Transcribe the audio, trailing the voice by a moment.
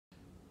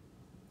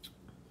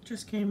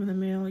just came in the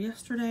mail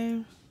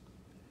yesterday.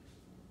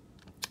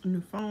 A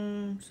new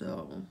phone,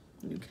 so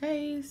new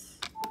case.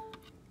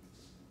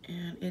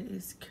 And it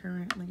is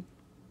currently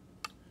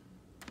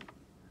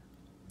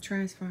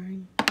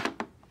transferring.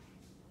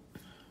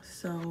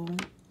 So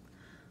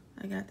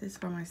I got this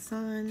for my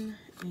son,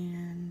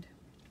 and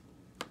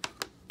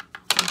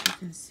as you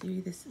can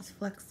see, this is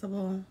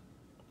flexible.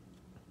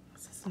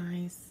 This is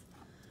nice.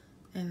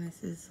 And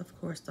this is,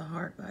 of course, the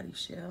hard body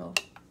shell.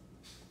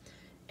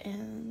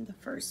 And the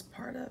first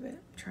part of it,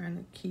 I'm trying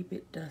to keep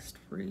it dust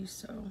free,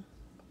 so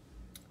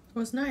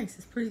it's nice.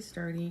 It's pretty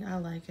sturdy. I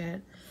like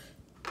it.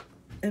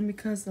 And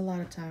because a lot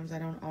of times I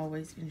don't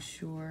always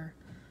insure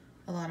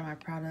a lot of my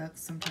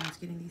products, sometimes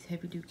getting these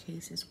heavy duty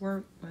cases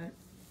work, but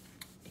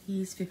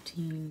he's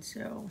 15,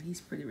 so he's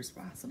pretty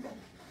responsible.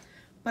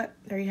 But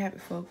there you have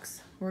it,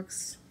 folks.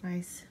 Works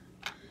nice,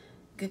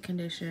 good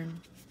condition,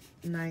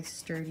 nice,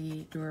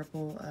 sturdy,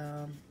 durable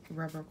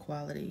rubber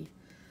quality.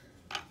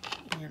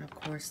 And of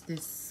course,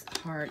 this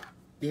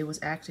it was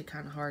actually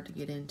kind of hard to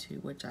get into,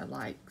 which I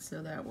like,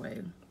 so that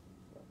way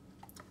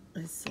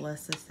it's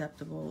less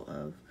susceptible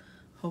of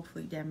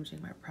hopefully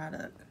damaging my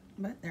product.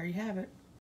 But there you have it.